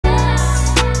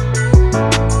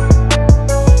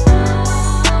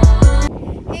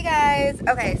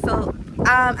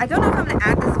I don't know if I'm gonna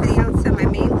add this video to my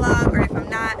main vlog or if I'm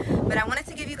not, but I wanted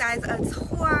to give you guys a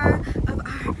tour of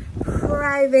our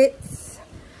private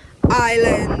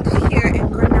island here in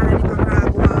Granada,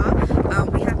 Nicaragua.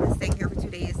 We have been staying here for 2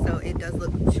 days, so it does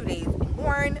look 2 days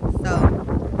worn.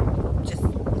 So just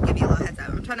give you a little heads up.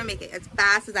 I'm trying to make it as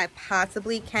fast as I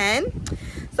possibly can.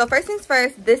 So first things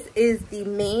first, this is the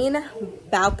main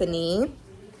balcony.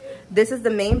 This is the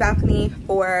main balcony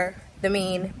for the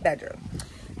main bedroom.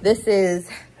 This is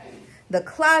the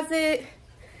closet,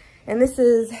 and this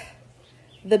is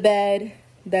the bed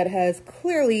that has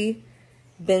clearly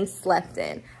been slept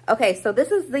in. Okay, so this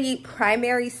is the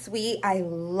primary suite. I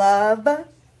love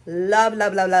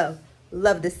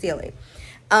the ceiling.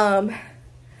 My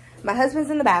husband's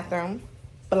in the bathroom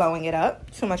blowing it up.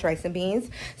 Too much rice and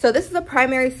beans. So this is a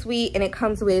primary suite, and it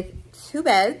comes with 2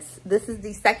 beds. This is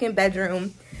the second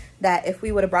bedroom that if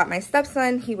we would have brought my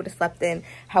stepson, he would have slept in.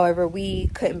 However,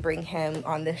 we couldn't bring him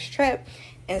on this trip,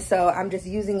 and so I'm just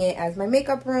using it as my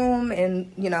makeup room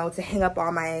and, you know, to hang up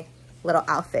all my little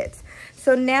outfits.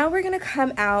 So now we're gonna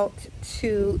come out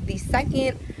to the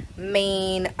second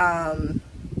main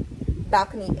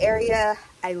balcony area.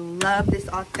 I love this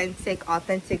authentic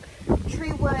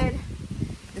tree wood.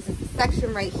 This is the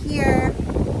section right here.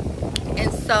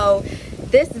 And so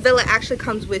this villa actually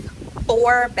comes with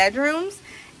 4 bedrooms,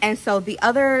 and so the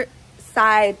other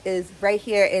side is right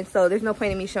here, and so there's no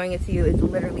point in me showing it to you. It's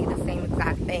literally the same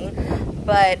exact thing.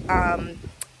 But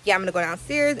yeah, I'm gonna go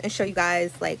downstairs and show you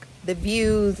guys like the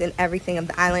views and everything of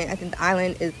the island. I think the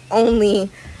island is only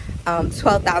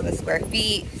 12,000 square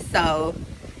feet, so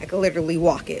I could literally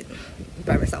walk it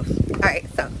by myself. All right,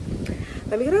 so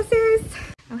let me go downstairs.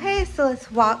 Okay, so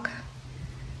let's walk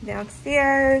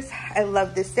downstairs. I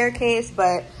love this staircase,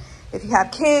 but if you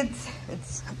have kids,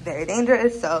 it's very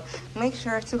dangerous, so make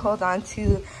sure to hold on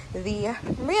to the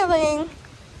railing.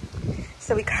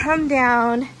 So we come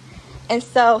down, and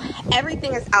so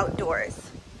everything is outdoors.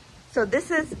 So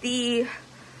this is the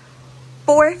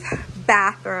 4th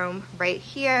bathroom right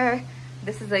here.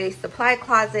 This is a supply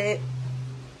closet,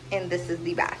 and this is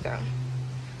the bathroom.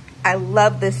 I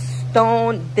love this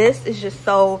stone. This is just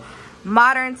so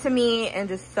modern to me and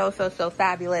just so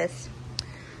fabulous.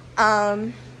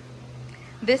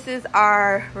 This is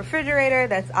our refrigerator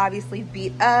that's obviously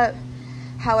beat up.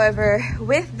 However,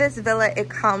 with this villa, it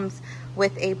comes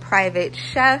with a private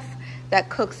chef that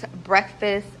cooks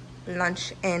breakfast,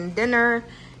 lunch, and dinner.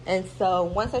 And so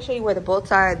once I show you where the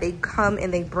boats are, they come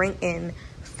and they bring in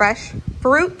fresh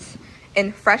fruit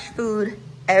and fresh food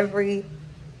every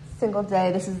single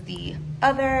day. This is the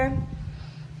other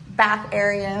bath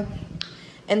area,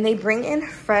 and they bring in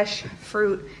fresh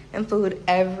fruit and food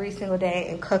every single day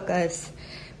and cook us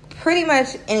pretty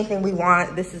much anything we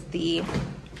want. This is the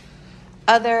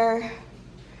other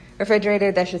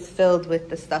refrigerator that's just filled with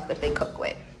the stuff that they cook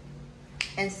with.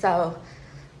 And so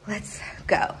let's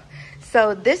go.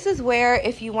 So this is where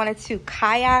if you wanted to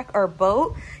kayak or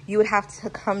boat, you would have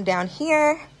to come down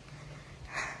here,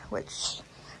 which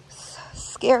is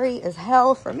scary as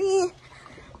hell for me.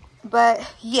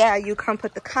 But yeah, you come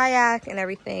put the kayak and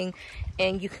everything,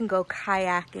 and you can go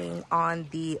kayaking on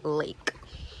the lake.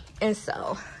 And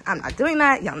so I'm not doing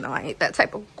that. Y'all know I ain't that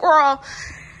type of girl.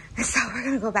 And so we're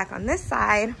gonna go back on this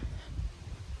side.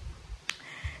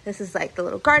 This is like the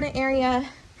little garden area.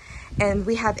 And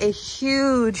we have a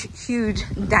huge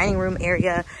dining room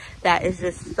area that is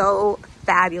just so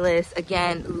fabulous.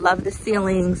 Again, love the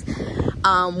ceilings.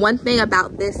 One thing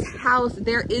about this house,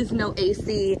 there is no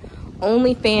AC,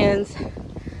 only fans.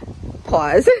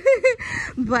 Pause.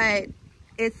 But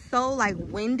it's so like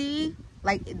windy,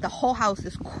 like the whole house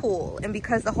is cool. And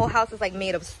because the whole house is like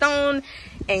made of stone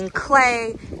and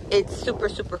clay, it's super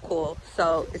cool.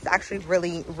 So it's actually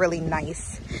really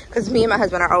nice, because me and my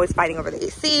husband are always fighting over the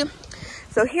AC.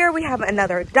 So here we have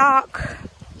another dock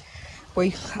where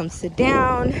you come sit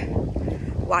down,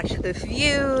 watch the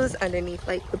views underneath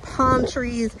like the palm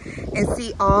trees, and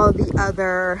see all the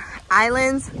other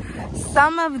islands.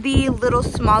 Some of the little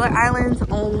smaller islands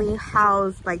only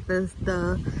house like the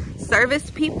service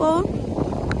people,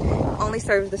 only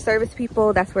serve the service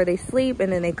people. That's where they sleep,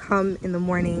 and then they come in the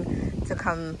morning to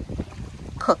come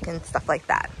cook and stuff like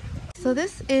that. So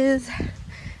this is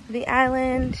the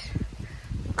island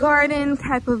garden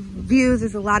type of views.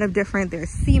 There's a lot of different, there's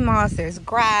sea moss, there's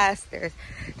grass, there's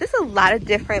just a lot of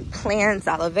different plants,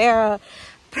 aloe vera.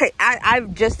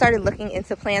 I've just started looking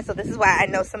into plants, so this is why I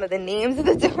know some of the names of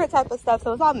the different type of stuff,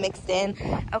 so it's all mixed in.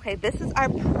 Okay, this is our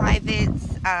private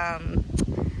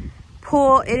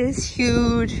pool. It is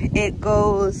huge. It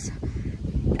goes,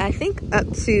 I think, up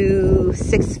to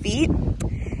 6 feet,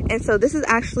 and so this is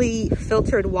actually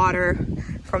filtered water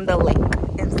from the lake.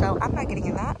 so I'm not getting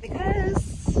in that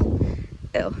because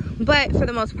ew. But for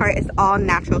the most part, it's all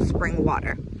natural spring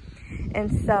water.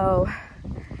 And so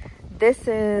this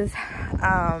is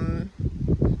the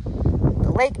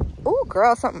lake. Ooh,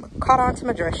 girl, something caught onto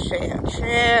my dress.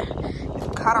 Shit.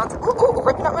 Caught onto, ooh,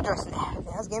 ripping up my dress now.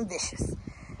 I was getting vicious.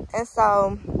 And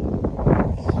so,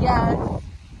 yeah,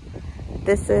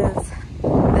 this is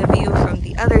the view from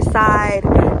the other side.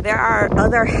 There are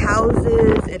other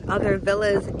houses and other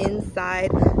villas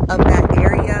inside of that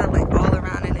area, like all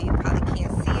around. I know you probably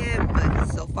can't see it, but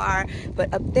it's so far.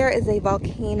 But up there is a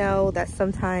volcano that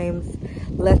sometimes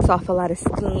lets off a lot of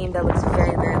steam that looks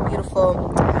very, very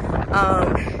beautiful.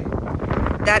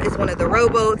 That is one of the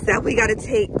rowboats that we got to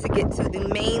take to get to the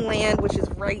mainland, which is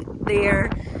right there.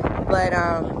 But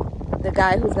the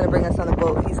guy who's going to bring us on the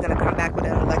boat, he's going to come back with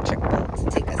an electric boat to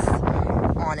take us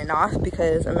on and off,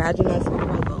 because imagine us on a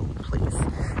rowboat, please.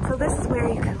 So this is where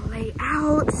you can lay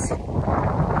out,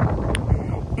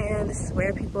 and this is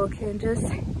where people can just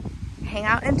hang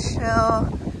out and chill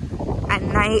at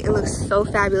night. It looks so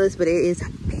fabulous, but it is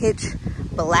pitch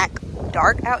black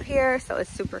dark out here, so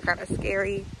it's super kind of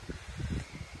scary.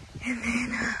 And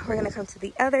then we're gonna come to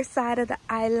the other side of the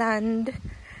island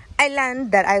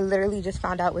that I literally just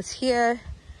found out was here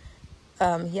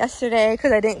yesterday,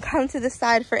 because I didn't come to the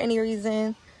side for any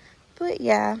reason. But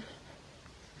yeah,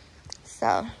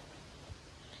 so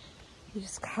you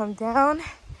just come down,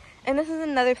 and this is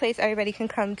another place everybody can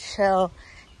come chill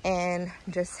and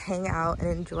just hang out and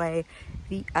enjoy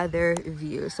the other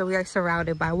view. So we are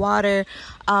surrounded by water.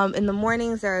 In the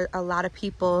mornings, there are a lot of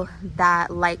people that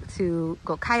like to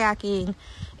go kayaking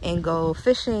and go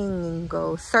fishing and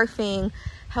go surfing.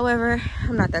 However,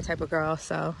 I'm not that type of girl,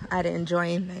 so I didn't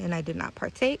join and I did not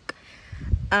partake.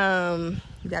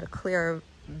 You got a clear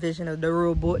vision of the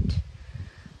rowboat.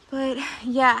 But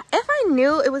yeah, if I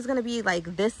knew it was gonna be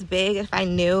like this big, if I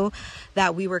knew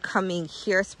that we were coming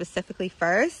here specifically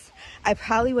first, I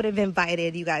probably would have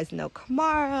invited, you guys know,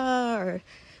 Kamara or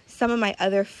some of my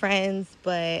other friends,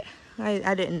 but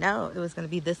I didn't know it was gonna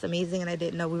be this amazing, and I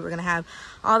didn't know we were gonna have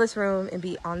all this room and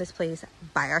be on this place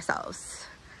by ourselves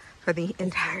for the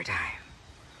entire time.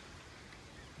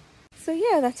 So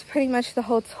yeah, that's pretty much the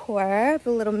whole tour of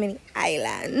the little mini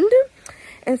island.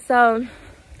 And so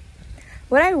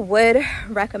what I would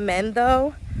recommend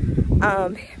though,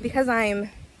 because I'm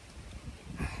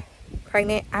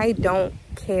pregnant, I don't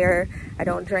care, I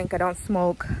don't drink, I don't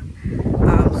smoke,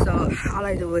 so all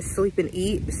I do is sleep and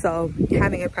eat. So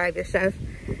having a private chef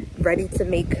ready to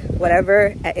make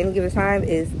whatever at any given time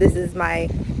this is my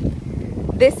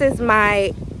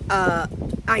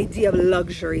idea of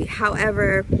luxury.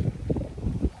 However,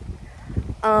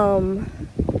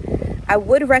 I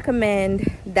would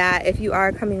recommend that if you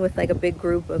are coming with like a big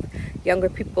group of younger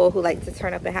people who like to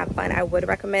turn up and have fun, I would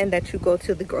recommend that you go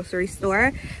to the grocery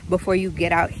store before you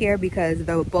get out here, because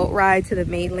the boat ride to the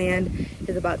mainland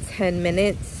is about 10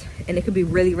 minutes, and it could be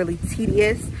really, really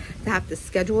tedious to have to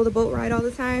schedule the boat ride all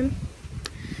the time.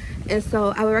 And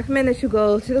so I would recommend that you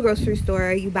go to the grocery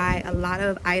store, you buy a lot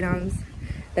of items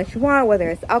that you want, whether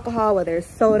it's alcohol, whether it's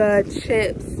soda,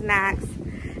 chips, snacks.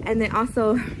 And then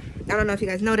also, I don't know if you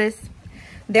guys noticed,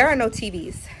 there are no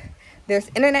TVs. There's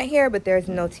internet here, but there's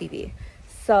no TV.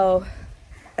 So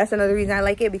that's another reason I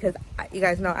like it, because you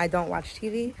guys know I don't watch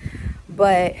TV.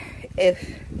 But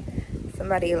if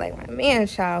somebody like my man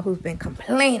child who's been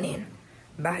complaining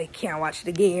about he can't watch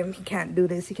the game, he can't do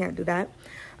this, he can't do that,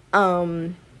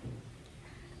 I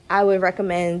would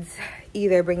recommend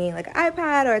either bringing like an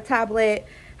iPad or a tablet.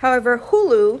 However,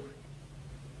 Hulu,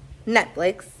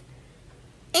 Netflix,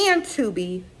 and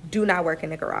Tubi do not work in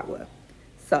Nicaragua.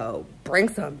 So bring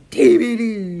some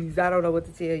DVDs. I don't know what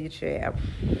to tell you, champ.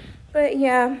 But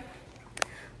yeah,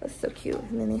 that's so cute.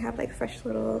 And then they have like fresh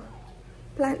little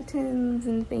plantains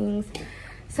and things.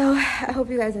 So I hope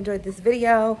you guys enjoyed this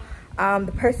video.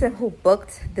 The person who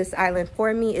booked this island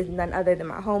for me is none other than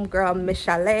my homegirl, Miss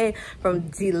Chalet from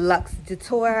Deluxe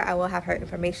Detour. I will have her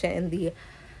information in the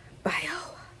bio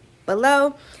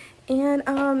below. And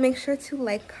make sure to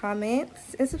like, comment,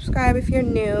 and subscribe if you're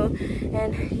new.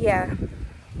 And yeah,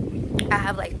 I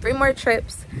have like 3 more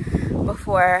trips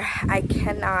before I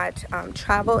cannot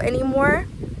travel anymore.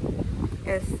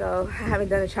 And so I haven't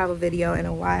done a travel video in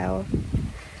a while.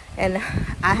 And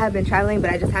I have been traveling,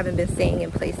 but I just haven't been staying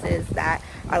in places that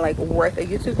are like worth a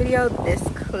YouTube video. This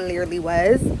clearly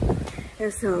was.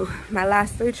 And so my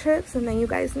last 3 trips, and then you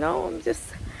guys know I'm just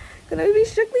gonna be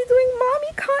strictly doing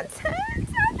mommy content.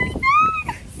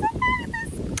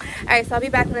 Alright, so I'll be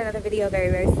back in another video very,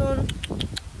 very soon.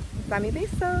 Bye,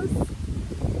 besos.